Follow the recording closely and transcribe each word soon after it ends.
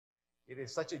It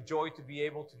is such a joy to be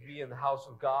able to be in the house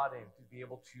of God and to be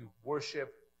able to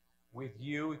worship with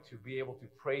you, to be able to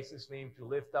praise His name, to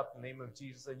lift up the name of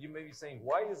Jesus. And you may be saying,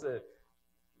 why is the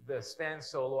stand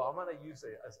so low? I'm going to use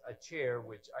a chair,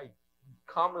 which I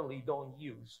commonly don't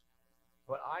use.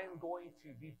 But I am going to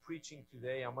be preaching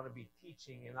today. I'm going to be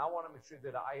teaching, and I want to make sure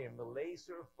that I am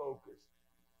laser focused.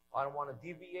 I don't want to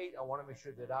deviate. I want to make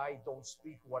sure that I don't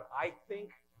speak what I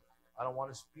think. I don't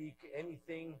want to speak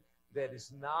anything that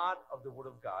is not of the Word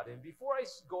of God. And before I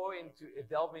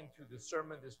delve into the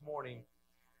sermon this morning,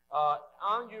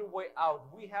 on your way out,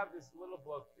 we have this little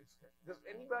book. Does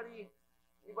anybody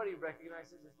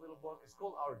recognizes this little book? It's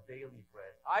called Our Daily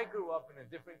Bread. I grew up in a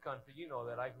different country. You know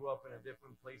that I grew up in a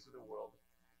different place of the world.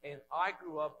 And I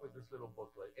grew up with this little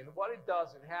booklet. And what it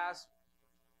does, it has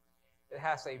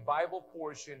a Bible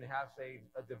portion, it has a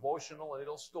devotional, a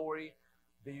little story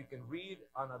that you can read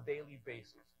on a daily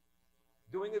basis.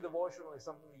 Doing a devotional is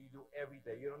something that you do every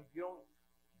day. Do you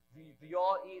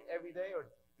all eat every day, or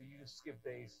do you skip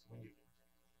days when you eat?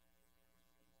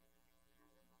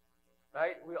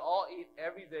 Right? We all eat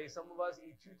every day. Some of us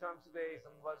eat 2 times a day.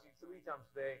 Some of us eat 3 times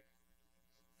a day.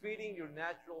 Feeding your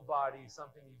natural body is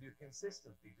something you do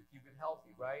consistently to keep it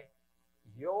healthy, right?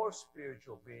 Your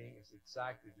spiritual being is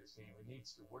exactly the same. It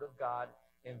needs the Word of God.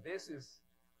 And this is,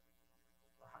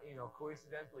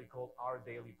 coincidentally called Our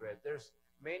Daily Bread. There's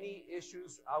many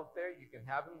issues out there. You can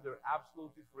have them. They're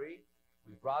absolutely free.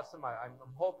 We brought some. I'm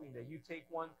hoping that you take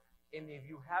one. And if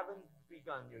you haven't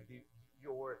begun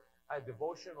your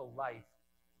devotional life,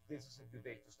 this is a good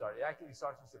day to start. It actually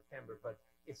starts in September, but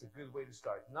it's a good way to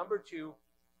start. Number 2,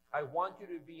 I want you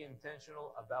to be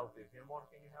intentional about this. Amor,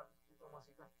 can you have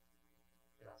informacita?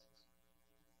 Gracias.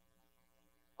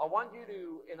 I want you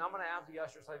to, and I'm going to ask the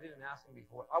ushers, I didn't ask them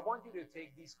before, I want you to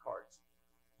take these cards.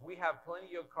 We have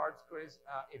plenty of cards, Chris.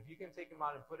 If you can take them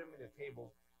out and put them in the table.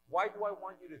 Why do I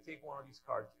want you to take one of these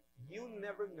cards? You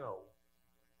never know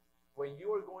when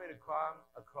you are going to come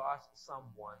across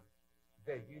someone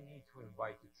that you need to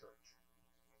invite to church.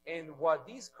 And what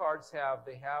these cards have,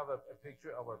 they have a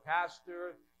picture of our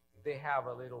pastor. They have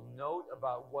a little note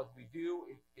about what we do.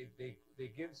 They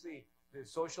gives the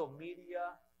social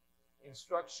media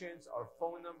instructions, our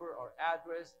phone number, our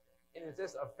address, and it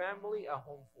says a family, a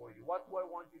home for you. What do I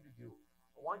want you to do?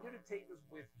 I want you to take this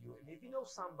with you. And if you know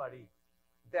somebody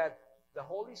that the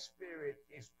Holy Spirit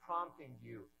is prompting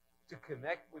you to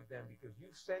connect with them because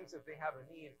you sense that they have a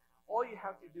need, all you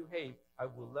have to do, hey,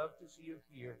 I would love to see you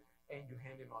here, and you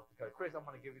hand him out the card. Chris, I'm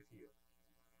going to give it to you.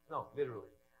 No,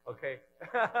 literally. Okay?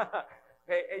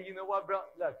 Hey, you know what, bro?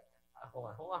 Look, hold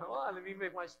on. Let me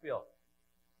make my spiel.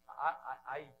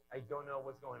 I don't know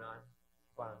what's going on,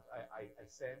 but I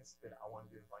sense that I want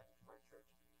to invite you to my church.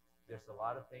 There's a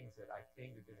lot of things that I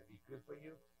think are going to be good for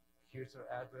you. Here's our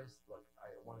address. Look, I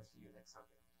want to see you next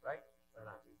Sunday. Right? Or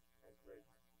not, dude? Thank you very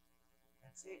much.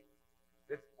 That's it.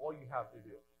 That's all you have to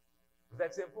do. Is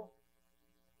that simple?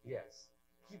 Yes.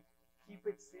 Keep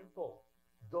it simple.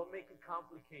 Don't make it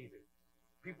complicated.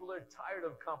 People are tired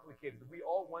of complicated. We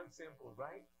all want simple,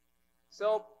 right?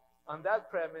 So, on that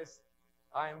premise,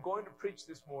 I am going to preach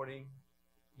this morning.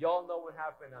 Y'all know what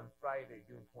happened on Friday,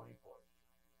 June 24th.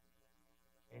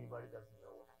 Anybody doesn't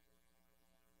know what happened?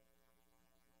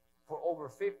 For over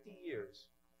 50 years,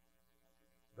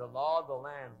 the law of the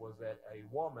land was that a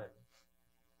woman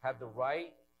had the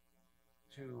right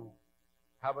to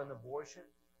have an abortion,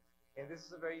 and this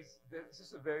is a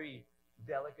very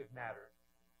delicate matter.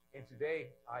 And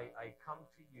today, I come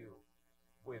to you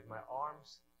with my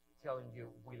arms telling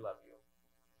you we love you,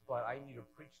 but I need to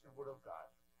preach the Word of God,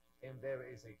 and there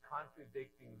is a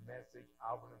contradicting message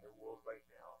out in the world right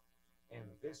now. And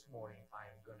this morning, I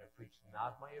am going to preach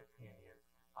not my opinion.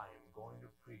 I am going to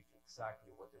preach exactly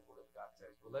what the Word of God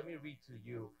says. But let me read to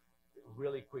you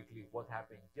really quickly what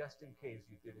happened, just in case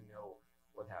you didn't know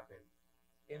what happened.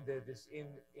 In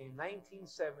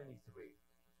 1973,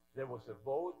 there was a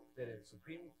vote that the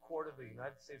Supreme Court of the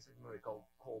United States of America,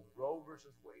 called Roe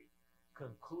versus Wade,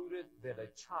 concluded that a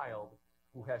child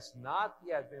who has not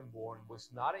yet been born was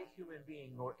not a human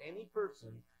being nor any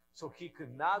person, so he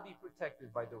could not be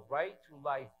protected by the right to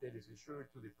life that is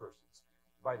assured to the persons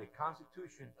by the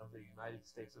Constitution of the United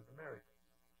States of America.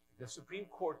 The Supreme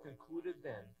Court concluded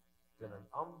then that an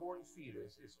unborn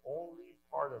fetus is only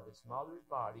part of its mother's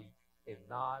body and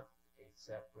not a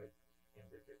separate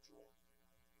individual.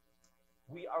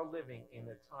 We are living in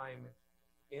a time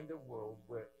in the world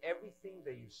where everything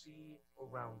that you see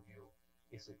around you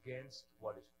is against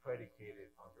what is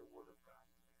predicated on the Word of God.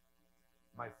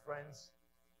 My friends,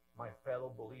 my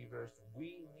fellow believers,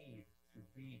 we need to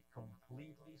be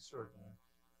completely certain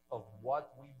of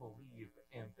what we believe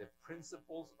and the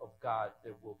principles of God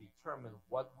that will determine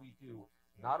what we do,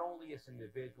 not only as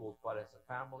individuals, but as a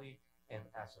family and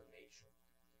as a nation.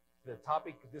 The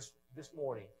topic this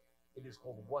morning, it is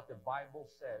called What the Bible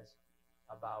Says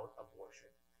About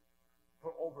Abortion.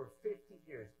 For over 50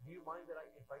 years, do you mind that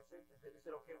if I say, is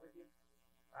it okay with you?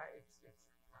 It's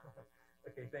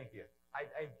okay, thank you.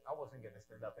 I wasn't going to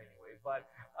stand up anyway,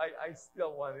 but I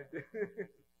still wanted to.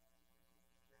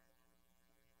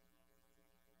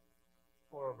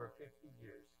 For over 50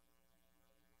 years,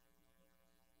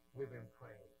 we've been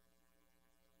praying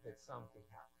that something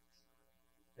happens,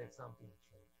 that something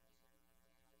changes.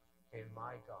 And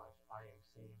my gosh, I am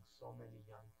seeing so many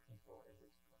young people in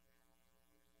this place.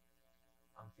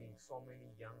 I'm seeing so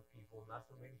many young people, not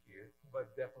so many here,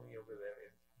 but definitely over there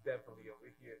and definitely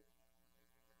over here.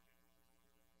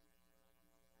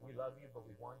 We love you, but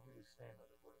we want you to stand on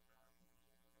the Word of God.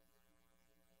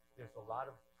 There's a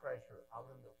lot of pressure out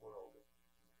in the world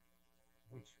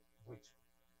which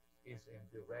is in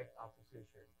direct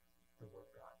opposition to what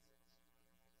God says.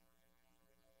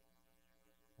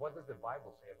 What does the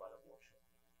Bible say about abortion?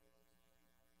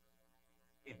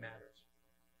 It matters.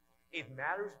 It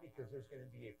matters because there's going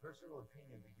to be a personal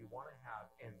opinion that you want to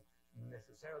have, and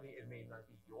necessarily it may not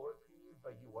be your opinion,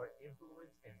 but you are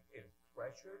influenced and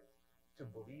pressured to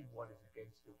believe what is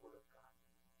against the Word of God.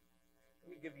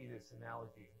 Let me give you this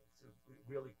analogy. It's a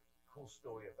really cool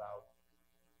story about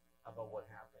what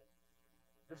happened.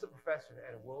 There's a professor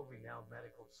at a world-renowned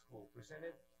medical school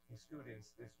presented his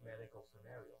students this medical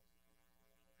scenario.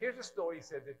 Here's a story,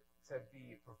 said the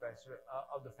professor,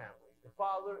 of the family. The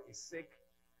father is sick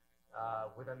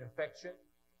with an infection,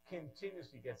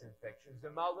 continuously gets infections.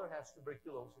 The mother has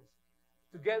tuberculosis.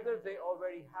 Together, they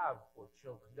already have 4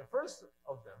 children. The first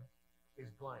of them is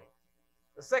blind.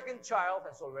 The second child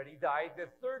has already died. The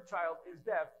third child is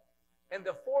deaf. And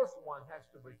the fourth one has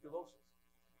tuberculosis.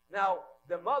 Now,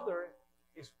 the mother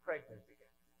is pregnant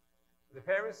again. The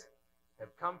parents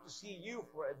have come to see you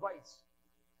for advice.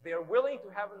 They are willing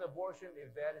to have an abortion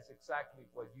if that is exactly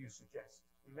what you suggest.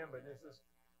 Remember, this is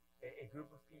a group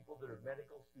of people that are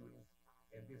medical students,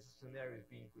 and this scenario is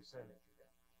being presented to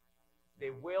them.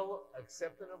 They will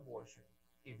accept an abortion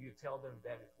if you tell them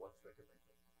that is what's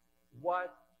recommended.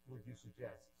 What would you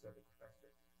suggest, said the professor.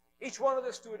 Each one of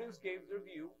the students gave their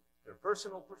view, their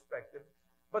personal perspective,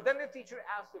 but then the teacher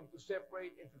asked them to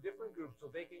separate into different groups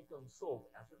so they can consult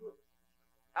as a group.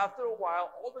 After a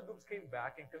while, all the groups came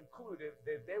back and concluded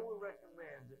that they would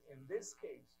recommend, in this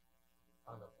case,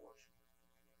 an abortion.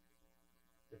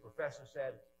 The professor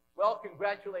said, well,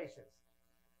 congratulations.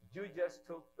 You just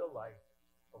took the life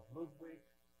of Ludwig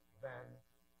van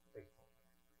Beethoven.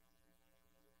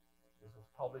 This was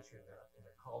published in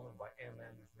a column by Ann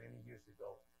Landers many years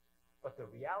ago. But the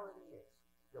reality is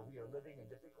that we are living in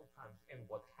difficult times. And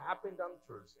what happened on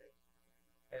Thursday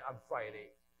and on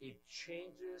Friday, it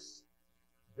changes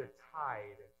the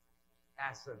tide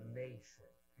as a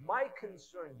nation. My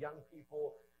concern, young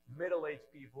people,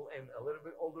 middle-aged people, and a little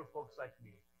bit older folks like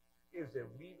me, is that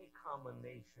we become a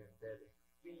nation that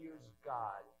fears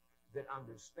God, that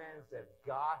understands that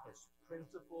God has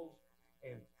principles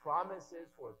and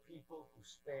promises for people who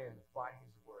stand by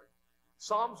His word.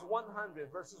 Psalms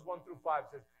 100, verses 1 through 5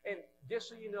 says, and just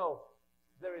so you know,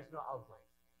 there is no outline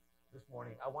this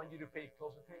morning. I want you to pay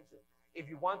close attention. If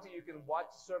you want to, you can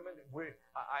watch the sermon.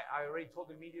 I already told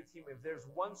the media team, if there's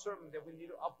one sermon that we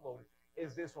need to upload,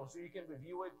 is this one. So you can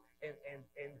review it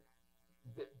and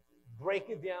break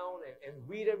it down and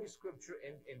read every scripture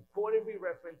and quote every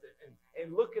reference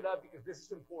and look it up, because this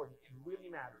is important. It really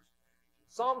matters.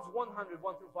 Psalms 100,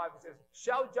 1 through 5, it says,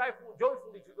 shout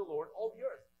joyfully to the Lord, all the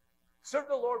earth. Serve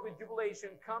the Lord with jubilation.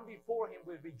 Come before Him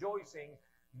with rejoicing.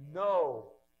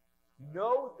 Know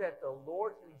that the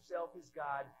Lord Himself is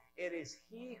God. It is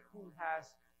He who has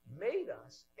made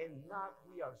us and not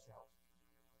we ourselves.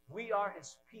 We are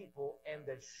His people and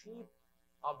the sheep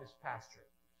of His pasture.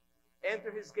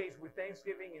 Enter His gates with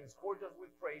thanksgiving and His courts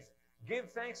with praise. Give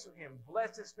thanks to Him.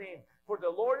 Bless His name. For the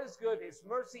Lord is good. His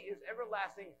mercy is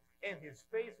everlasting, and His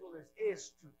faithfulness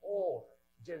is to all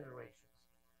generations.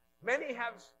 Many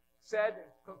have said,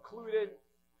 concluded,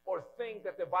 or think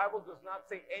that the Bible does not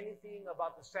say anything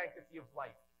about the sanctity of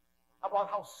life, about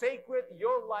how sacred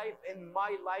your life and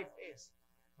my life is.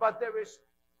 But there is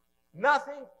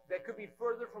nothing that could be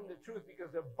further from the truth,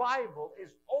 because the Bible is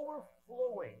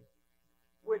overflowing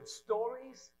with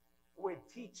stories, with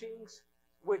teachings,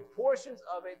 with portions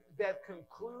of it that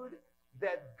conclude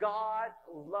that God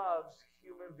loves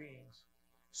human beings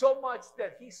so much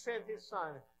that He sent His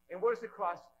Son. And where's the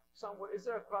cross? Somewhere. Is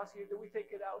there a cross here? Did we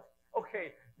take it out?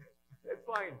 Okay, that's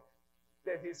fine.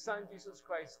 that his son Jesus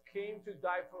Christ came to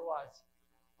die for us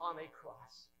on a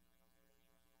cross.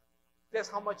 That's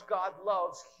how much God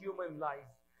loves human life.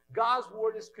 God's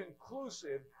word is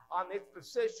conclusive on its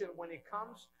position when it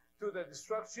comes to the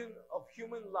destruction of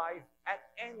human life at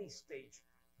any stage.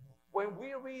 When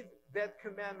we read that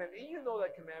commandment, and you know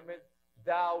that commandment,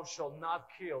 thou shalt not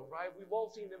kill, right? We've all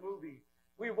seen the movie.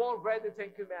 We've all read the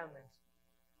Ten Commandments.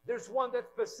 There's one that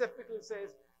specifically says,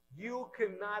 you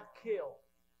cannot kill.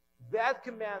 That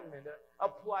commandment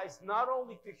applies not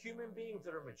only to human beings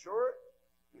that are mature,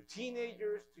 to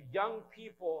teenagers, to young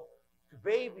people, to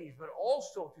babies, but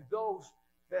also to those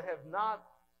that have not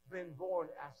been born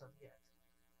as of yet.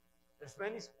 There's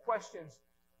many questions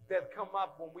that come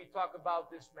up when we talk about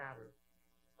this matter.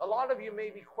 A lot of you may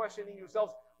be questioning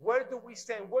yourselves, where do we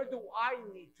stand? Where do I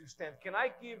need to stand? Can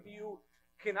I give you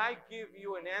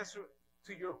an answer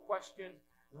to your question?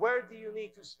 Where do you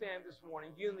need to stand this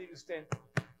morning? You need to stand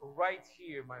right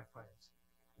here, my friends.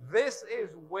 This is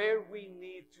where we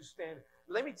need to stand.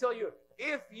 Let me tell you,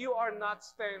 if you are not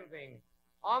standing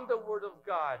on the Word of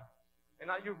God, and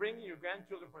now you're bringing your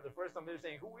grandchildren for the first time, they're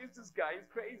saying, who is this guy? He's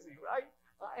crazy, right?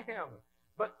 I am.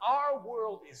 But our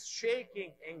world is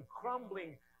shaking and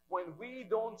crumbling when we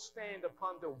don't stand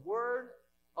upon the Word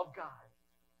of God.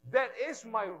 That is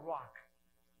my rock.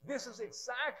 This is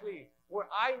exactly where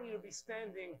I need to be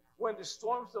standing when the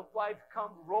storms of life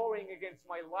come roaring against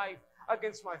my life,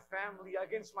 against my family,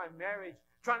 against my marriage,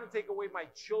 trying to take away my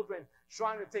children,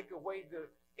 trying to take away the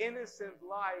innocent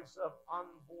lives of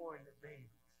unborn babies.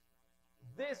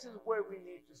 This is where we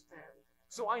need to stand.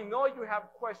 So I know you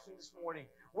have questions this morning.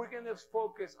 We're going to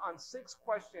focus on 6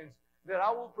 questions that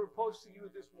I will propose to you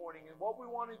this morning. And what we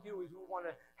want to do is we want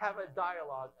to have a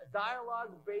dialogue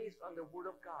based on the Word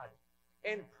of God.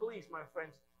 And please, my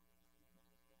friends,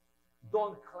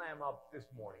 don't clam up this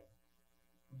morning.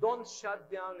 Don't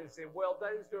shut down and say, well,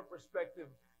 that is your perspective.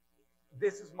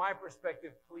 This is my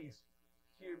perspective. Please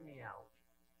hear me out.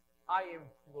 I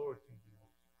implore to you,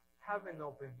 have an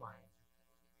open mind.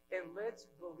 And let's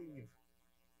believe,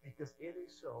 because it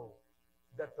is so,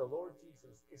 that the Lord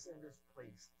Jesus is in this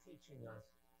place teaching us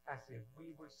as if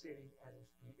we were sitting at his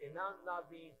feet. And I'm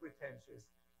not being pretentious.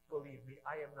 Believe me,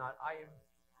 I am not. I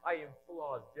am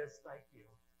flawed just like you.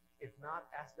 If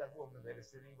not, ask that woman that is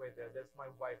sitting right there. That's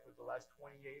my wife for the last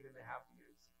 28 and a half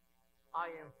years.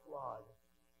 I am flawed.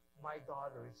 My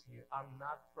daughter is here. I'm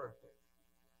not perfect.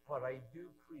 But I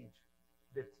do preach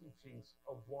the teachings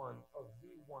of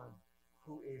the one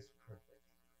who is perfect.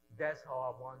 That's how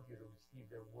I want you to receive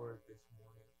the word this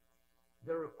morning.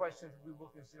 There are questions we will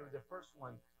consider. The first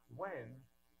one, when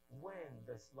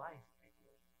does life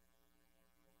begin?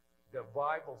 The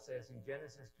Bible says in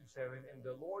Genesis 2:7, and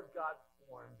the Lord God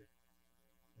formed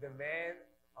the man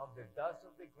of the dust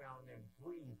of the ground and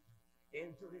breathed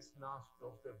into his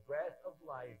nostrils the breath of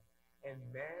life, and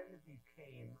man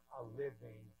became a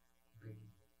living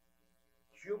being.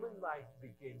 Human life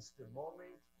begins the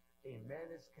moment a man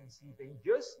is conceived. And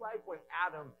just like when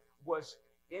Adam was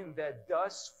in that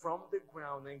dust from the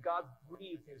ground and God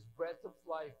breathed his breath of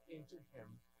life into him,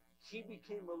 he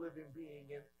became a living being.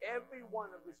 And every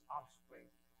one of his offspring,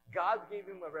 God gave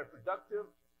him a reproductive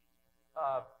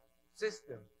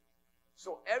system.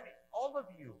 So all of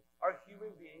you are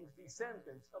human beings,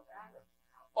 descendants of Adam.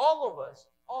 All of us,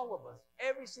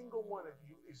 every single one of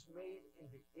you is made in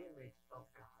the image of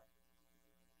God.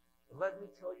 Let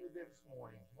me tell you this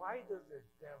morning, why does the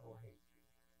devil hate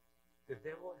you? The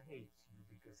devil hates you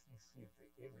because he sees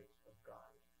the image of God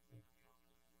in you.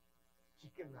 He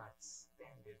cannot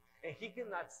stand it. And he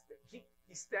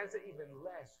stands it even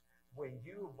less when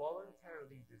you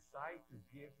voluntarily decide to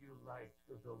give your life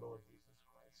to the Lord Jesus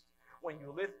Christ. When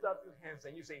you lift up your hands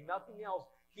and you say nothing else,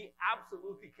 he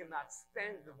absolutely cannot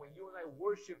stand it when you and I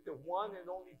worship the one and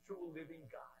only true living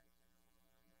God.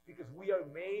 Because we are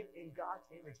made in God's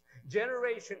image.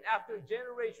 Generation after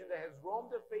generation that has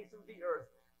roamed the face of the earth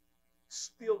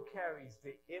still carries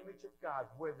the image of God,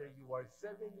 whether you are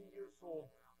 70 years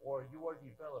old or you are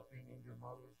developing in your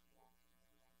mother's womb.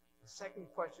 The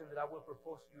second question that I will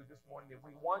propose to you this morning, I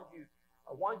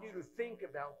want you to think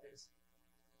about this.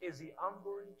 Is the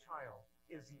unborn child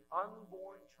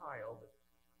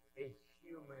a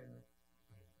human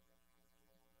being?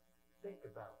 Think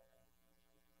about it.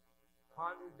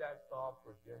 Ponder that thought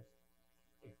for just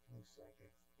a few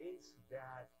seconds. Is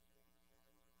that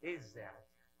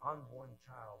unborn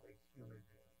child a human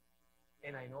being?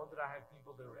 And I know that I have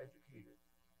people that are educated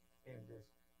in this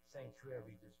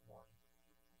sanctuary this morning.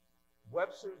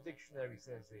 Webster's dictionary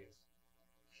says this: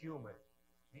 human.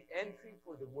 The entry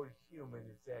for the word human,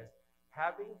 it says,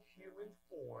 having human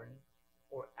form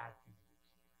or attributes.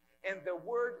 And the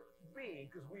word being,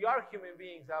 because we are human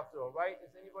beings after all, right?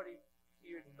 Is anybody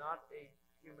here not a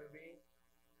human being?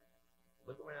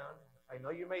 Look around. I know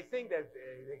you may think that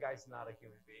the guy's not a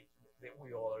human being. That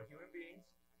we all are human beings,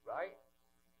 right?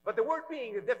 But the word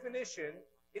being, the definition,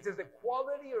 it is the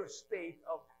quality or state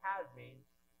of having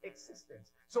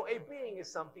existence. So a being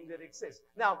is something that exists.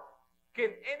 Now,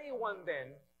 can anyone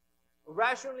then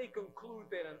rationally conclude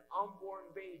that an unborn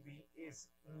baby is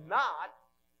not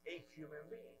a human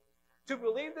being? To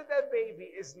believe that that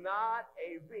baby is not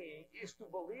a being is to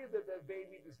believe that that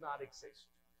baby does not exist.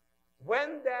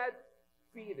 When that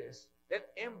fetus, that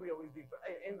embryo is developed,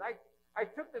 and I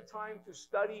took the time to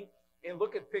study and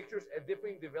look at pictures at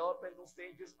different developmental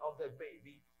stages of that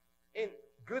baby. And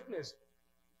goodness,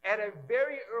 at a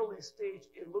very early stage,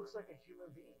 it looks like a human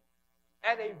being.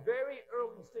 At a very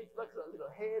early stage, it looks like a little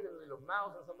head and a little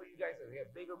mouth. And some of you guys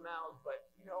have bigger mouths, but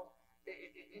you know,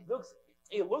 it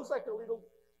looks like a little,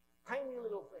 tiny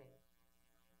little thing.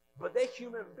 But that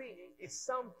human being is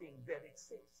something that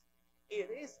exists. It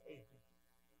is a being,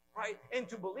 right? And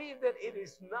to believe that it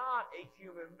is not a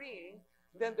human being,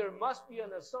 then there must be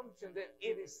an assumption that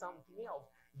it is something else.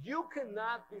 You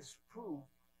cannot disprove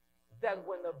that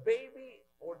when a baby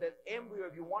or that embryo,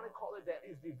 if you want to call it that,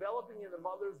 is developing in the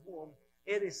mother's womb,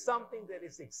 it is something that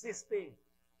is existing.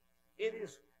 It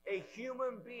is a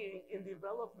human being in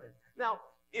development. Now,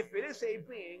 if it is a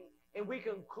being and we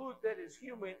conclude that it's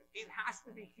human, it has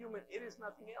to be human. It is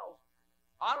nothing else.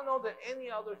 I don't know that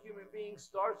any other human being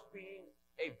starts being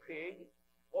a pig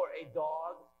or a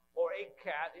dog or a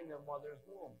cat in the mother's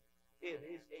womb. It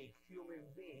is a human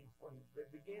being from the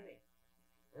beginning.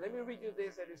 And let me read you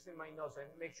this that is in my notes. I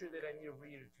make sure that I need to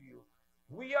read it to you.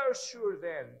 We are sure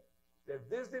then that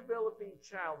this developing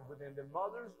child within the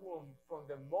mother's womb from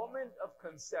the moment of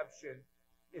conception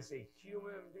is a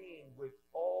human being with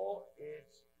all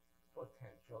its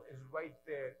potential. It's right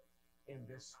there in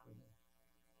this screen.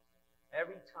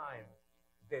 Every time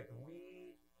that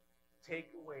we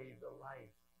take away the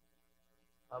life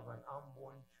of an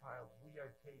unborn child, we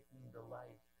are taking the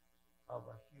life of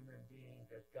a human being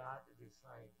that God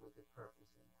designed with a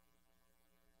purpose in mind.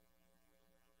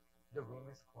 The room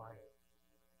is quiet.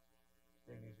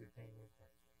 That means you're paying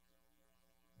attention.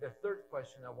 The third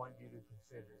question I want you to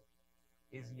consider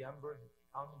is the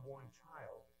unborn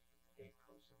child a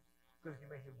person? Because you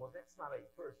may say, well, that's not a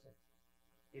person.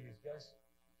 It is just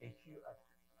a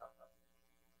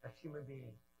human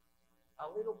being. A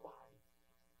little body.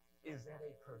 Is that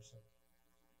a person?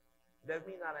 Let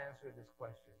me not answer this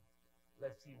question.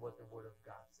 Let's see what the Word of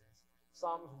God says.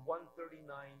 Psalms 139,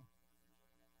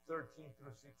 13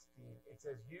 through 16. It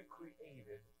says, you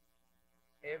created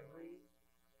every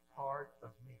part of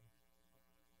me.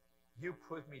 You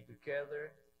put me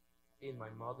together in my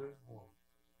mother's womb.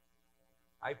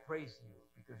 I praise you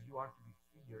because you are to be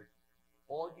feared.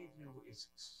 All you do is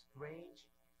strange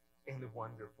and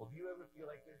wonderful. Do you ever feel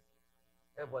like this?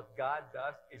 That what God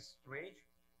does is strange,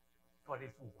 but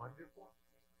it's wonderful?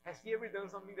 Has He ever done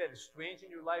something that is strange in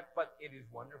your life, but it is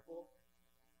wonderful?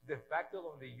 The fact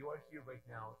alone that you are here right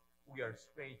now, we are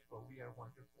strange, but we are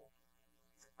wonderful.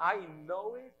 I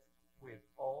know it with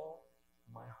all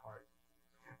my heart.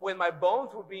 When my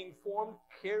bones were being formed,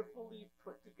 carefully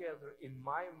put together in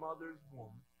my mother's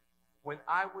womb, when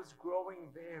I was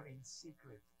growing there in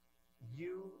secret,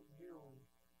 you knew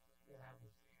that I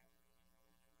was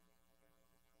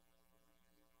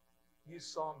there. You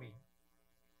saw me.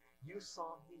 You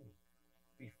saw me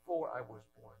before I was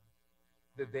born.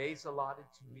 The days allotted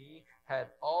to me had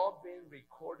all been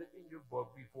recorded in your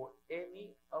book before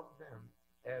any of them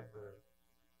ever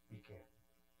began.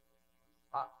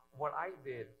 What I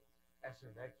did as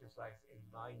an exercise in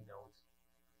my notes,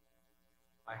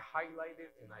 I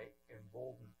highlighted and I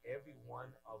emboldened every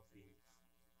one of the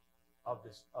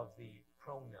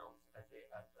pronouns.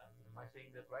 Am I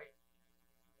saying that right?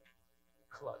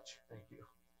 Clutch. Thank you.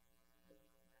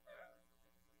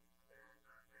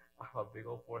 I have a big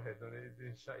old forehead, don't it?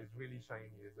 It's really shiny,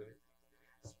 isn't it?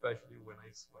 Especially when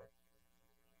I sweat.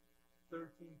 13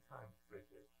 times,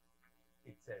 Bridget,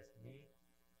 it says me,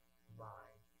 my,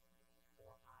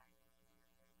 or I.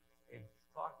 And it's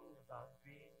talking about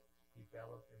being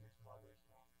developed in his mother's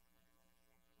womb.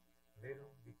 Little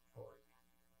Victoria,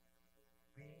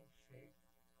 being shaped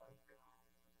by God.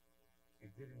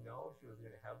 You didn't know she was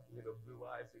going to have little blue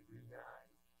eyes and green eyes.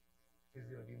 She's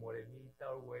going to be morenita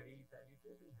or güerita. You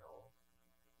didn't know.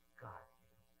 God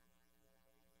knew.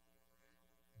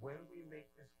 When we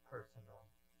make this personal,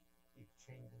 it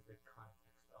changes the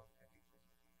context of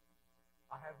everything.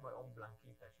 I have my own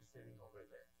Blanquita. She's sitting over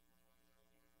there.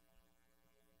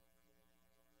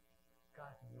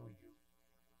 God knew you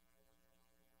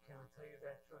Can I tell you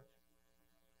that, church?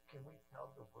 Can we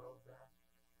tell the world that?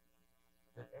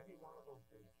 That every one of those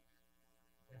babies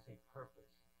has a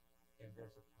purpose and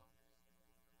there's a promise.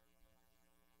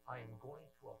 I am going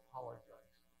to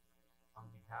apologize on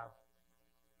behalf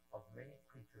of many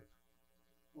preachers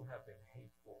who have been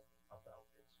hateful about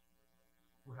this,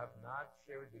 who have not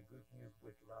shared the good news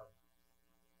with love,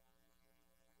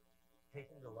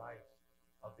 taking the lives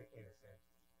of the innocent.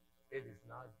 It is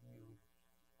not viewed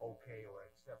okay or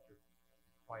accepted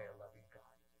by a loving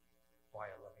God,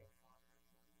 by a loving Father.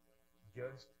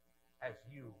 Just as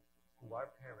you, who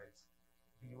are parents,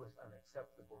 view as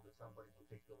unacceptable that somebody will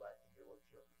take the life of your little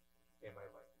children. Am I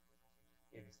right?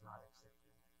 It is not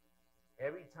accepted.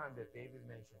 Every time that David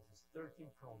mentions his 13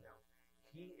 pronouns,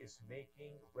 he is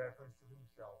making reference to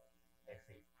himself as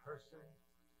a person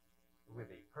with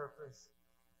a purpose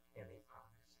and a promise.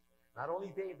 Not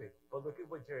only David, but look at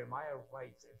what Jeremiah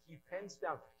writes. And he pens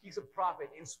down, he's a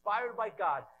prophet inspired by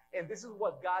God. And this is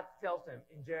what God tells him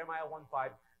in Jeremiah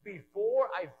 1:5. Before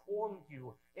I formed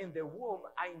you in the womb,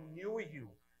 I knew you.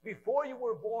 Before you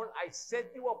were born, I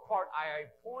set you apart. I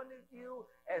appointed you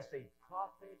as a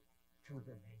prophet to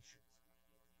the nations.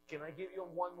 Can I give you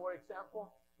one more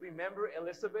example? Remember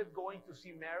Elizabeth going to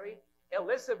see Mary?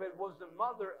 Elizabeth was the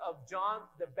mother of John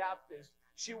the Baptist.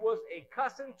 She was a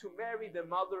cousin to Mary, the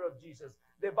mother of Jesus.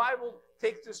 The Bible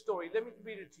takes the story. Let me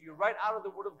read it to you right out of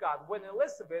the Word of God. When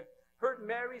Elizabeth heard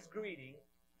Mary's greeting,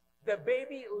 the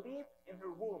baby leaped in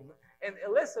her womb, and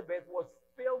Elizabeth was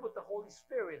filled with the Holy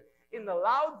Spirit. In a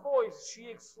loud voice, she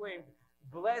exclaimed,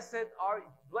 Blessed are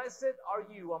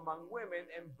you among women,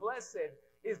 and blessed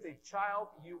is the child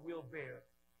you will bear.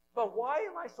 But why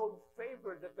am I so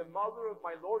favored that the mother of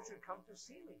my Lord should come to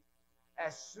see me?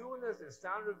 As soon as the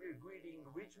sound of your greeting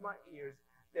reached my ears,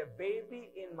 the baby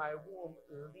in my womb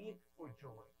leaped for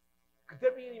joy. Could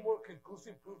there be any more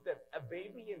conclusive proof that a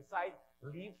baby inside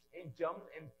leaps and jumps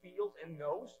and feels and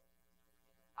knows?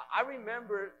 I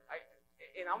remember,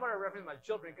 and I'm going to reference my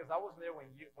children because I wasn't there when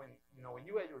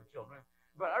you had your children.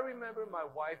 But I remember my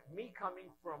wife, me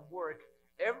coming from work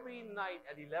every night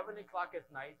at 11 o'clock at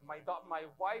night. My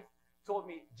wife told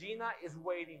me, Gina is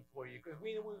waiting for you, because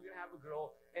we knew we were going to have a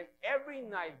girl. And every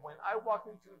night when I walked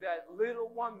into that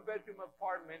little one-bedroom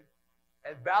apartment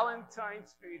at Valentine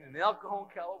Street in El Cajon,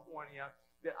 California,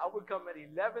 that I would come at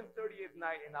 11:30 at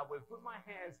night and I would put my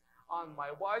hands on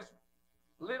my wife's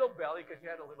little belly, because she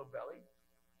had a little belly,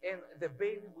 and the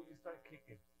baby would just start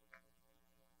kicking.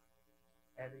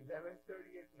 At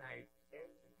 11:30 at night,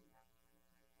 every night.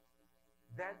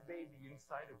 That baby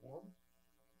inside the womb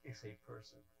is a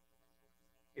person.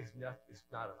 It's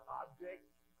not an object.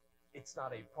 It's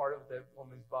not a part of the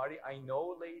woman's body. I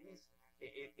know, ladies,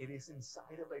 it is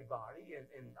inside of a body,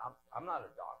 and I'm not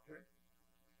a doctor,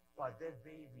 but that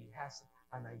baby has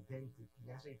an identity,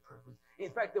 has a purpose. In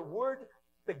fact,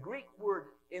 the Greek word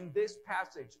in this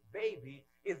passage, baby,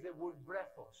 is the word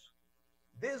brephos.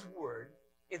 This word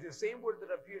is the same word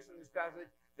that appears in this passage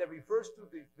that refers to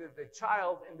the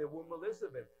child in the womb of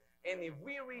Elizabeth. And if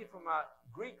we read from a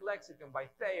Greek lexicon by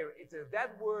Thayer, it says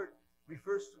that word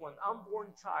refers to an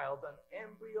unborn child, an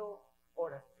embryo,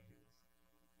 or a fetus.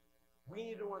 We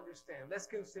need to understand. Let's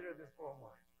consider this for a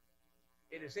moment.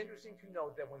 It is interesting to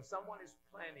note that when someone is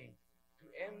planning to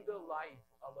end the life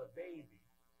of a baby,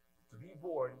 to be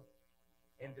born,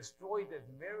 and destroy the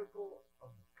miracle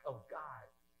of God,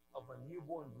 of a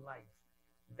newborn life,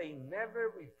 they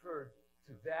never referred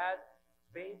to that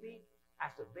baby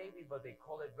as a baby, but they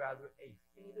call it rather a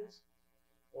fetus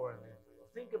or an embryo.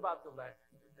 Think about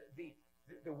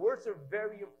the words are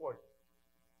very important.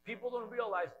 People don't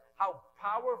realize how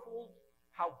powerful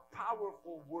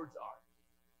words are.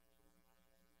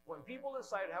 When people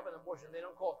decide to have an abortion, they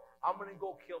don't call, I'm going to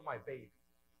go kill my baby.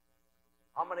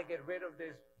 I'm going to get rid of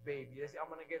this baby. I'm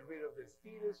going to get rid of this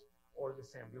fetus or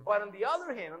this embryo. But on the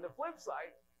other hand, on the flip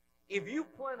side, if you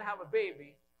plan to have a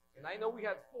baby, and I know we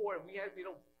had 4, and we had,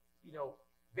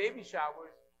 baby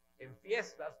showers and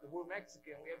fiestas, because we're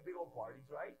Mexican, we have big old parties,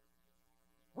 right?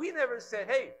 We never said,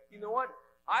 hey, you know what?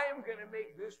 I am going to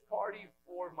make this party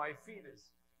for my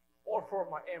fetus or for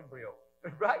my embryo,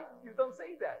 right? You don't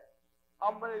say that.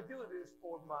 I'm going to do this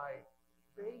for my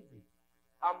baby.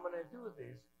 I'm going to do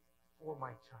this for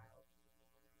my child.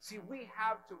 See, we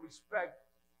have to respect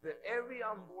that every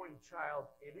unborn child,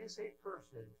 it is a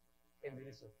person, and it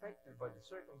is affected by the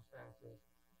circumstances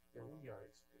that we are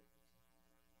experiencing.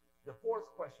 The fourth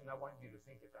question I want you to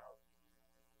think about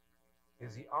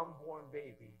is the unborn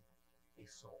baby a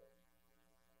soul?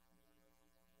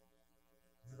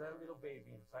 Does that little baby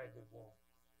inside the womb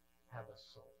have a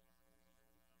soul?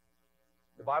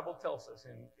 The Bible tells us,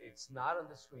 and it's not on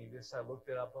the screen, this I looked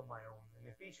it up on my own. In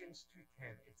Ephesians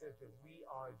 2:10, it says that we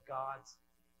are God's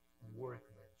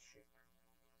workmanship.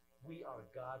 We are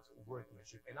God's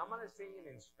workmanship. And I'm going to say it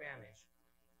in Spanish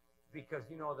because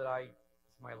you know that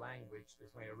it's my language,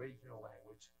 it's my original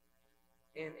language.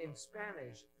 And in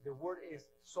Spanish, the word is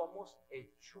somos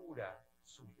hechura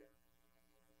suya.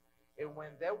 And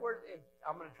when that word,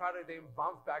 I'm going to try to then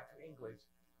bounce back to English.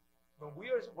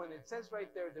 When it says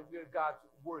right there that we are God's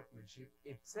workmanship,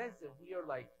 it says that we are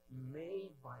like made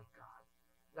by God.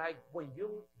 Like when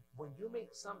you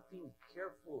make something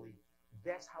carefully,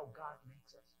 that's how God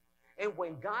makes us. And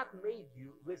when God made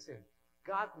you, listen,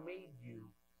 God made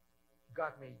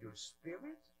your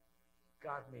spirit,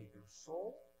 God made your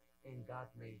soul, and God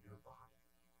made your body.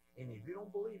 And if you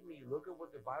don't believe me, look at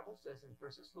what the Bible says in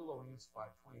 1 Thessalonians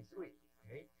 5:23.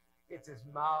 Okay? It says,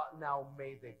 now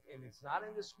may the, and it's not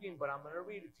in the screen, but I'm going to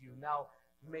read it to you. Now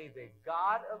may the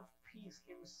God of peace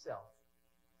himself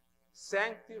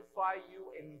sanctify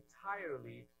you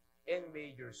entirely, and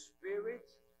may your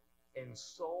spirit and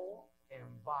soul and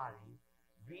body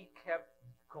be kept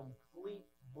complete,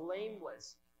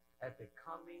 blameless at the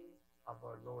coming of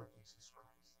our Lord Jesus Christ.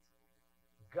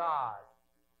 God,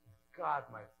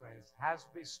 my friends, has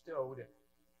bestowed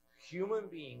human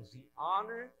beings the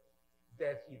honor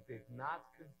that he did not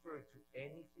confer to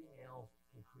anything else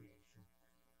in creation.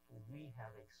 We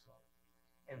have a soul.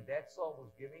 And that soul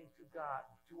was given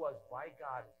to us by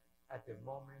God at the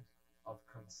moment of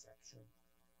conception.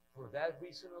 For that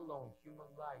reason alone, human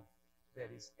life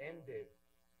that is ended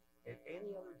at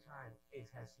any other time, it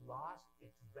has lost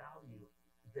its value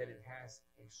that it has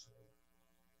a soul.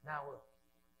 Now,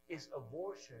 is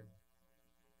abortion,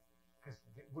 because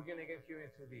we're going to get here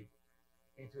into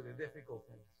the difficult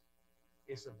things,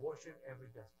 is abortion ever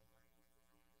justified?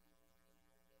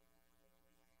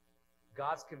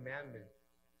 God's commandment,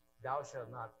 thou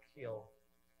shalt not kill,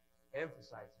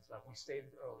 emphasizes, like we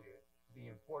stated earlier, the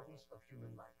importance of human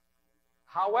life.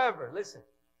 However, listen,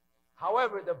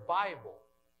 the Bible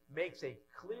makes a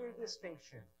clear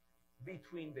distinction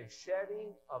between the shedding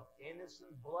of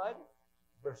innocent blood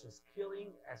versus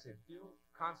killing as a due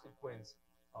consequence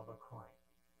of a crime.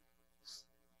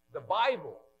 The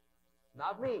Bible,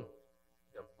 not me,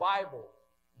 the Bible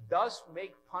does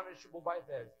make punishable by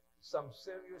death some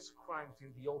serious crimes in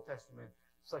the Old Testament,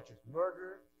 such as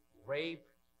murder, rape,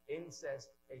 incest,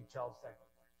 and child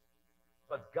sacrifice.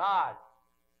 But God,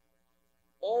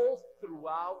 all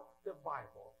throughout the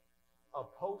Bible,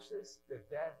 opposes the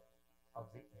death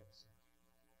of the innocent.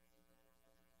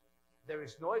 There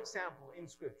is no example in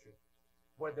Scripture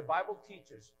where the Bible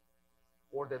teaches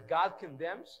or that God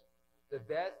condemns the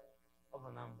death of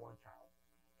an unborn child.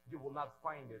 You will not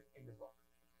find it in the book.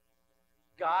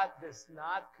 God does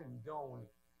not condone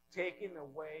taking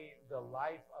away the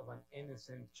life of an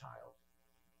innocent child.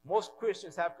 Most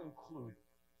Christians have concluded,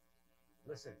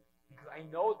 listen, because I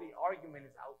know the argument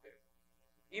is out there,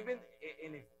 even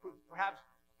in perhaps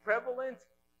prevalent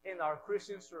in our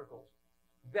Christian circles,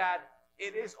 that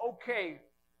it is okay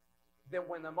that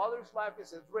when a mother's life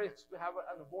is at risk to have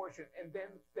an abortion, and then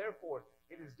therefore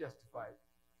it is justified.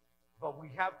 But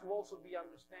we have to also be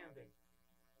understanding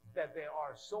that there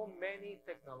are so many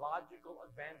technological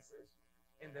advances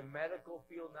in the medical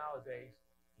field nowadays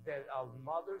that a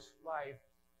mother's life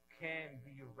can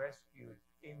be rescued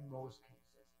in most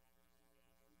cases.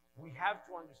 We have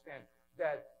to understand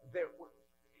that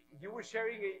you were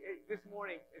sharing this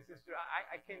morning, sister,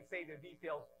 I can't say the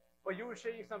details, but you were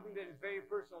sharing something that is very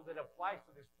personal that applies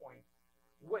to this point.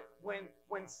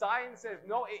 When science says,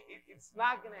 no, it's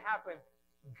not going to happen,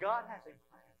 God has a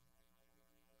plan.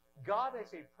 God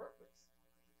has a purpose.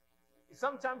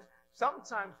 Sometimes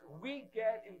we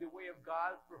get in the way of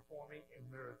God performing a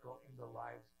miracle in the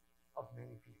lives of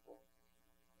many people.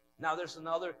 Now there's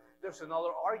another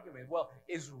argument. Well,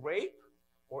 is rape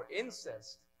or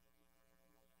incest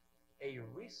a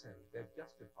reason that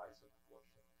justifies an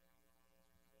abortion?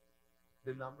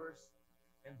 The numbers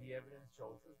and the evidence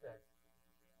shows us that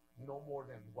no more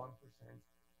than 1%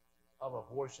 of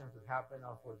abortions that happen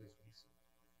are for this reason.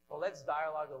 Well, let's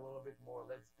dialogue a little bit more.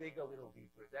 Let's dig a little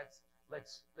deeper.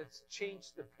 Let's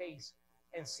change the pace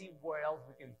and see where else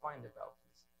we can find about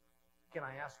this. Can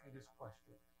I ask you this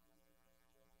question?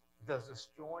 Does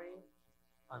destroying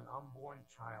an unborn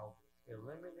child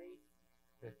eliminate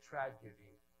the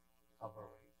tragedy of a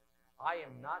rape? I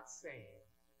am not saying,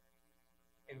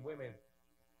 and women,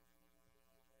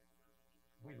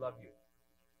 we love you.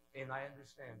 And I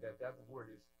understand that word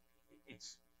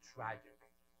it's tragic.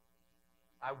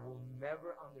 I will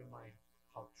never undermine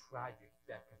how tragic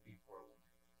that can be for a woman.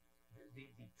 The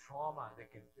trauma that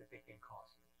they can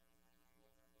cause you.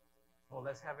 Well,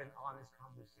 let's have an honest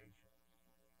conversation.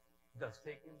 Does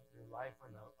taking the life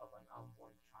of an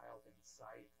unborn child in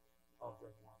sight of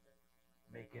the woman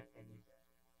make it any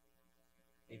better?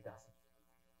 It doesn't.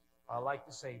 I like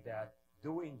to say that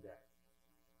doing that,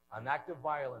 an act of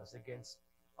violence against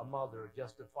a mother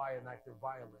justify an act of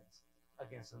violence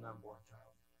against an unborn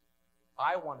child.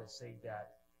 I want to say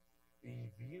that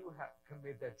if you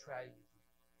commit that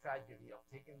tragedy of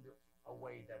taking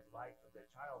away that life of that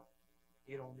child,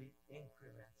 it only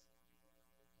increments.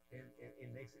 It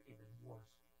makes it even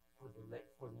worse for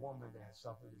the woman that has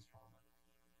suffered this trauma.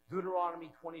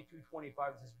 Deuteronomy 22:25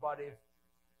 says, but if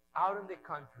out in the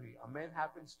country a man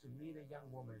happens to meet a young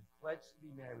woman pledged to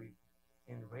be married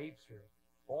and rapes her,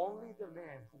 only the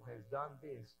man who has done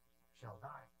this shall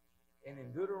die. And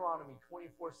in Deuteronomy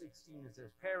 24:16 it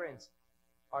says, parents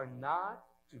are not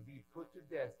to be put to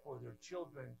death for their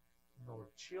children, nor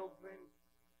children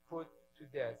put to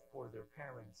death for their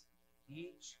parents.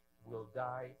 Each will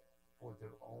die for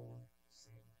their own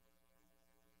sin.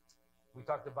 We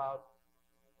talked about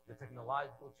the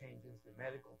technological changes, the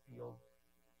medical field,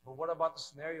 but what about the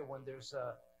scenario when there's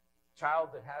a child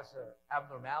that has an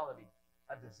abnormality,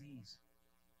 a disease,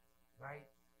 right?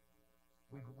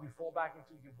 We fall back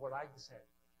into what I just said.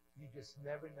 You just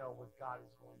never know what God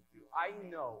is going to do. I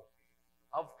know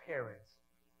of parents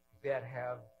that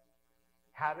have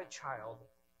had a child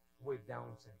with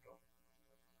Down syndrome.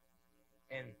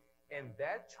 And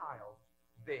that child,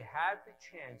 they had the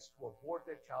chance to abort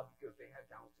that child because they had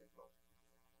Down syndrome.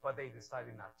 But they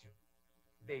decided not to.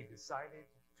 They decided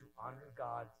to honor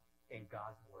God and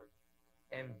God's word.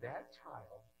 And that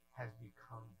child has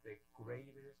become the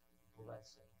greatest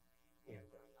blessing in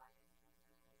their life.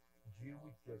 You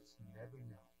just never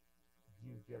know.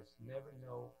 You just never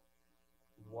know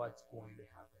what's going to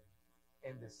happen.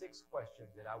 And the sixth question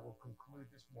that I will conclude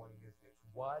this morning is this.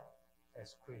 What,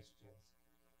 as Christians,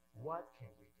 what can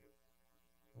we do?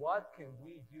 What can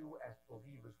we do as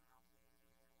believers?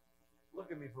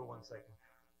 Look at me for 1 second.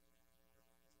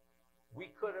 We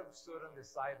could have stood on the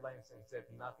sidelines and said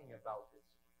nothing about this.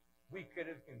 We could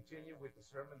have continued with the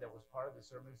sermon that was part of the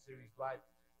sermon series, but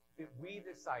we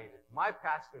decided, my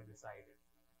pastor decided,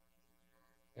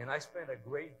 and I spent a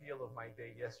great deal of my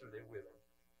day yesterday with him.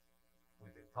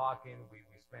 We've been talking,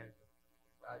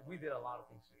 we did a lot of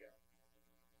things together.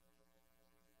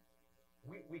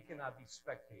 We cannot be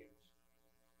spectators.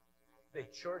 The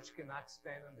church cannot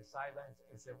stand on the sidelines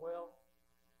and say, well,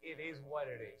 it is what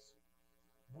it is.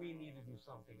 We need to do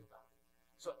something about it.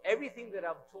 So everything that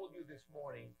I've told you this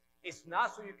morning, it's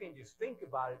not so you can just think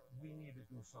about it. We need to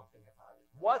do something about it.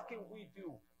 What can we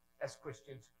do as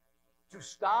Christians to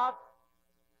stop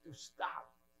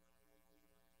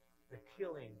the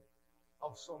killing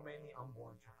of so many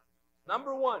unborn children?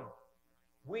 Number one,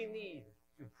 we need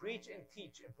to preach and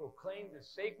teach and proclaim the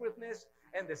sacredness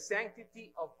and the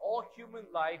sanctity of all human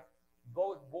life,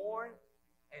 both born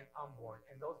and unborn.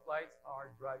 And those lights are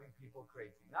driving people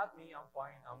crazy. Not me, I'm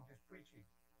fine, I'm just preaching.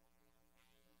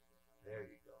 There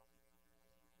you go.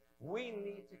 We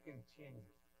need to continue.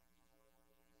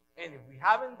 And if we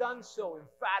haven't done so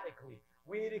emphatically,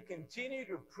 we need to continue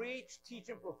to preach, teach,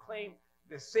 and proclaim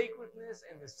the sacredness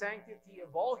and the sanctity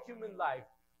of all human life,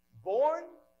 born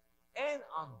and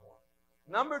unborn.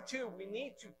 Number two, we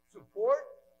need to support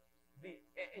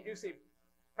and you say,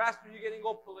 Pastor, you're getting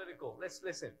all political. Let's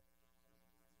listen.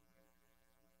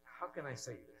 How can I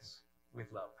say this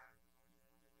with love?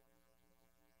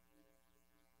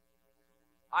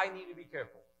 I need to be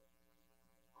careful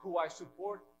who I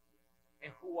support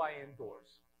and who I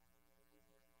endorse.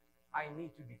 I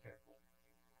need to be careful.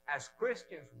 As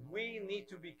Christians, we need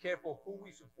to be careful who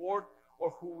we support or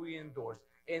who we endorse.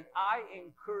 And I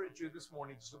encourage you this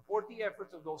morning to support the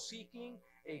efforts of those seeking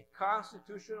a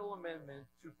constitutional amendment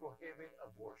to prohibit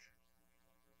abortion.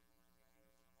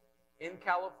 In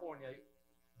California,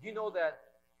 you know that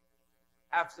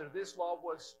after this law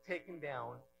was taken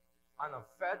down in a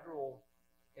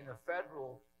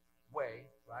federal way,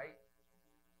 right?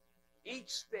 Each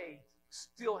state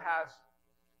still has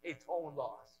its own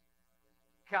laws.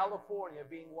 California,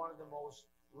 being one of the most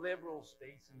liberal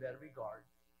states in that regard,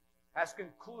 has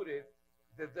concluded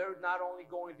that they're not only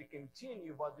going to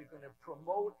continue, but they're going to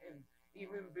promote and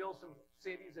even build some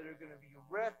cities that are going to be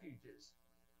refuges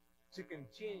to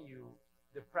continue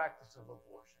the practice of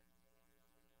abortion.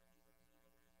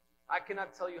 I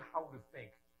cannot tell you how to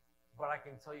think, but I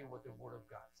can tell you what the Word of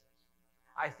God says.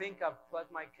 I think I've pled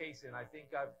my case, and I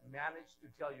think I've managed to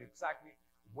tell you exactly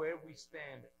where we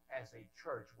stand as a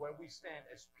church, where we stand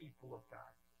as people of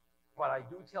God. But I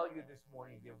do tell you this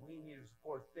morning that we need to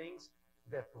support things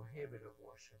that prohibit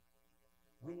abortion.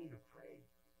 We need to pray.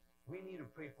 We need to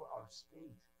pray for our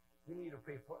state. We need to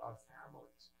pray for our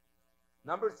families.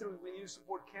 Number 3, we need to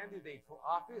support candidates for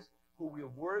office who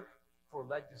will work for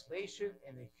legislation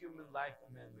and a human life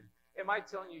amendment. Am I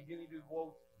telling you you need to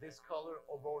vote this color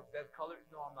or vote that color?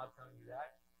 No, I'm not telling you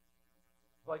that.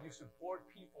 But you support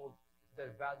people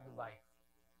that value life.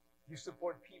 You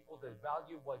support people that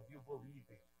value what you believe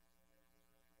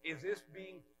in. Is this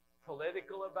being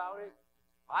political about it?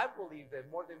 I believe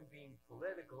that more than being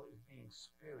political is being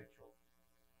spiritual.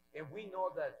 And we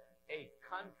know that a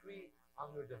country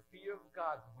under the fear of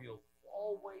God will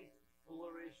always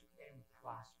flourish and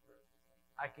prosper.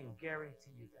 I can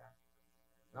guarantee you that.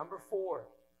 Number 4,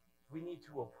 we need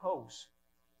to oppose.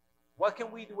 What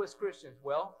can we do as Christians?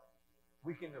 Well,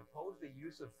 we can oppose the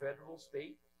use of federal,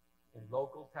 state, and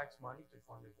local tax money to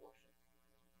fund abortion.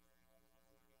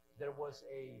 There was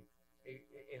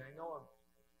and I know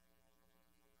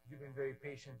you've been very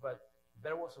patient, but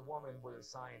there was a woman with a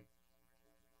sign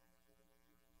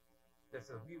that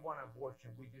says, we want abortion,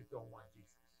 we just don't want Jesus.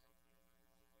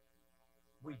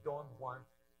 We don't want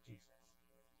Jesus.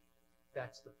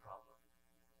 That's the problem.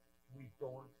 We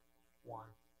don't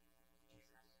want Jesus.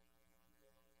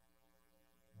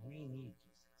 We need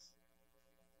Jesus.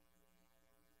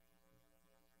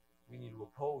 We need to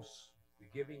oppose the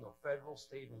giving of federal,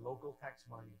 state, and local tax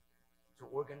money to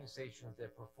organizations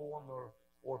that perform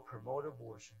or promote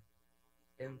abortion.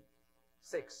 And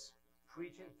 6,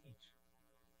 preach and teach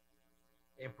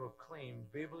and proclaim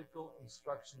biblical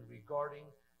instruction regarding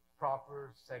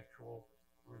proper sexual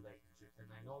relationships. And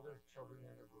I know there's children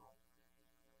in the room,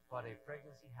 but a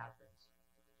pregnancy happens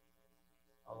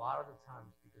a lot of the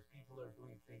times because people are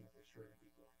doing things they shouldn't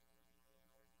be doing.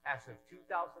 As of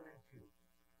 2002,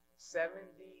 79%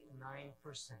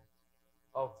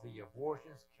 of the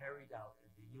abortions carried out in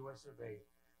the U.S. of A.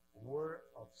 were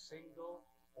of single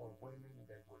or women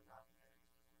that were not married.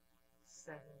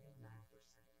 79%.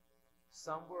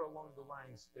 Somewhere along the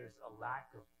lines, there's a lack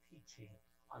of teaching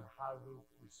on how to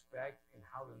respect and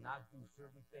how to not do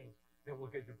certain things that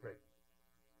will get you pregnant.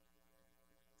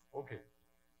 Okay.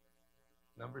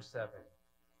 Number 7,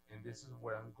 and this is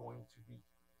where I'm going to be.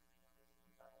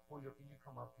 Julio, can you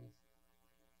come up, please?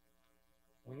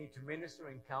 We need to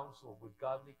minister and counsel with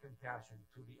godly compassion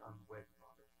to the unwed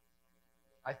mother.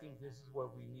 I think this is where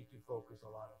we need to focus,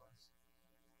 a lot of us.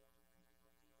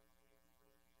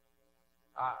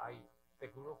 Te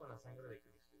cubro con la sangre de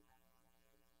Cristo.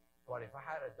 But if I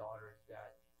had a daughter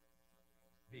that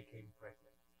became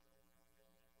pregnant,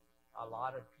 a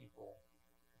lot of people,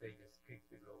 they just kick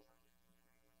the girls out.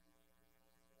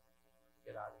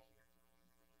 Get out of here.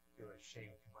 You're a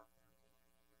shame to my family.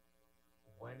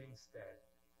 When instead,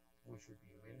 we should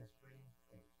be ministering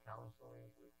and counseling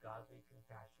with godly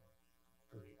compassion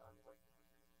to the unwed.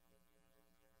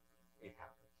 It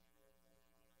happens.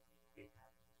 It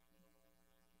happens.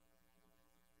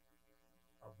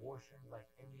 Abortion, like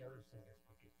any other sin,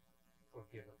 is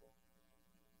forgivable.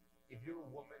 If you're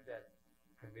a woman that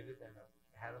committed and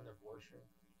had an abortion,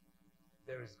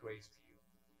 there is grace to you.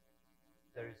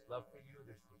 There is love for you.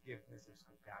 There's forgiveness. There's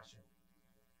compassion.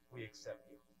 We accept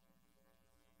you.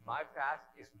 My past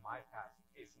is my past.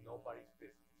 It's nobody's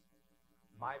business.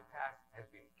 My past has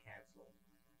been canceled.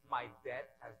 My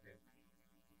debt has been paid.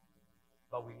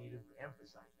 But we need to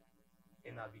emphasize that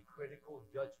and not be critical,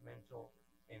 judgmental,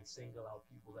 and single out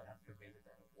people that have committed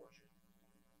an abortion.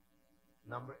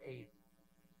 Number 8,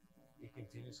 it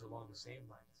continues along the same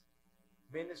lines.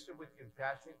 Minister with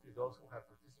compassion to those who have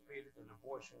participated in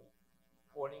abortion,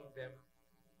 pointing them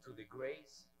to the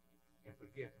grace and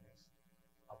forgiveness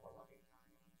of a loving God.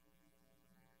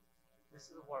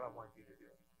 This is what I want you to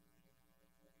do.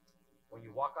 When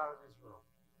you walk out of this room,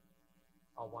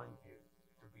 I want you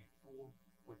to be full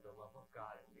with the love of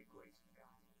God and the grace of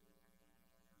God.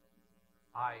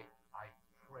 I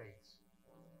praise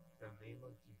the name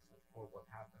of Jesus for what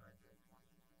happened on June 20.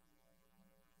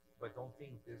 But don't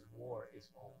think this war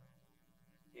is over.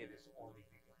 It is only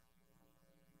begun.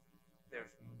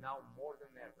 There's now more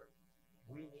than ever.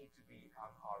 We need to be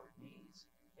on our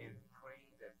knees and praying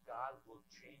that God will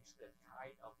change the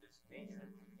tide of this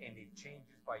nation. And it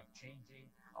changes by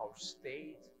changing our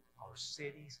state, our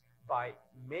cities, by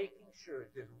making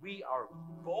sure that we are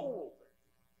bold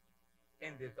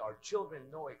and that our children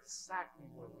know exactly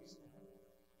where we stand.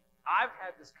 I've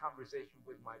had this conversation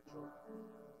with my children.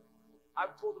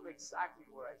 I've told them exactly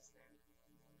where I stand.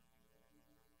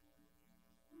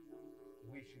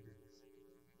 We should do the same.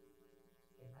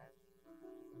 Amen.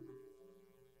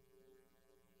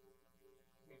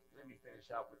 Let me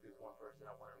finish out with this one verse that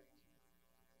I want to read to you.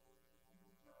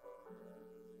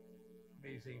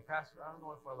 Maybe you're saying, Pastor, I don't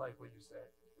know if I like what you said.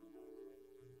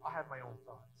 I have my own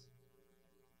thoughts.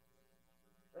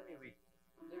 Let me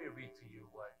read to you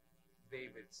what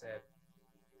David said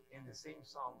in the same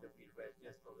psalm that we read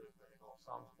just a little bit ago,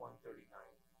 Psalms 139.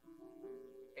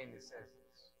 And it says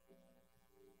this: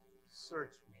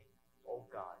 Search me, O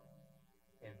God,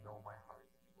 and know my heart.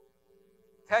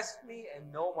 Test me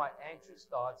and know my anxious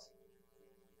thoughts.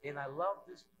 And I love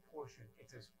this portion. It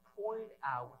says, point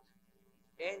out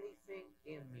anything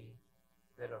in me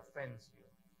that offends you,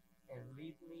 and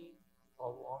lead me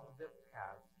along the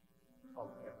path of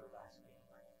everlasting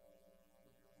life.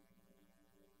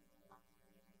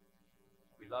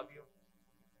 We love you,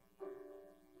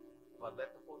 but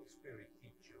let the Holy Spirit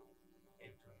teach you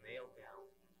and to nail down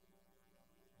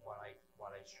what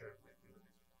I shared with you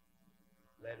this morning.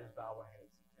 Let us bow our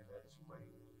heads and let us pray.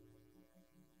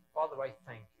 Father, I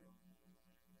thank you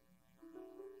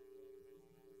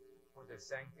for the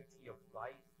sanctity of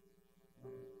life,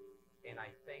 and I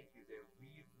thank you that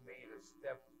we've made a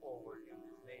step forward in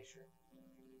this nation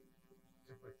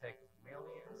to protect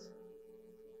millions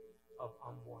of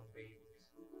unborn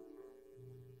babies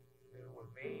that were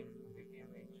made in the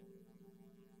image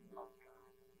of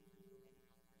God.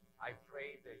 I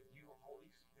pray that you,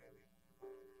 Holy Spirit,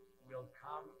 will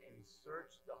come and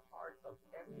search the heart of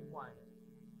every one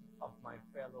of my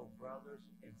fellow brothers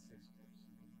and sisters.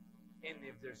 And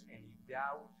if there's any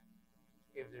doubt,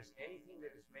 if there's anything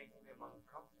that is making them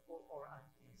uncomfortable or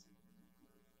uneasy,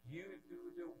 you do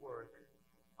the work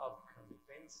of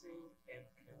convincing and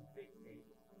convicting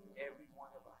every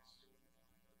one of us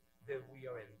that we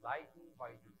are enlightened by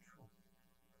your truth,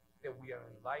 that we are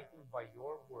enlightened by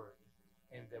your word,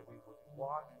 and that we would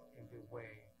walk in the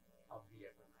way of the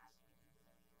everlasting.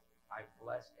 I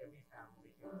bless every family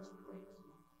in this place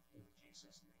in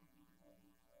Jesus' name.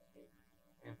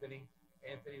 Amen.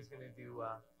 Anthony's going to do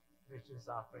missions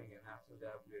offering, and after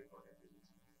that we're going to do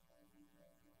this.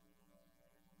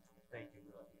 Thank you,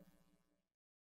 brother.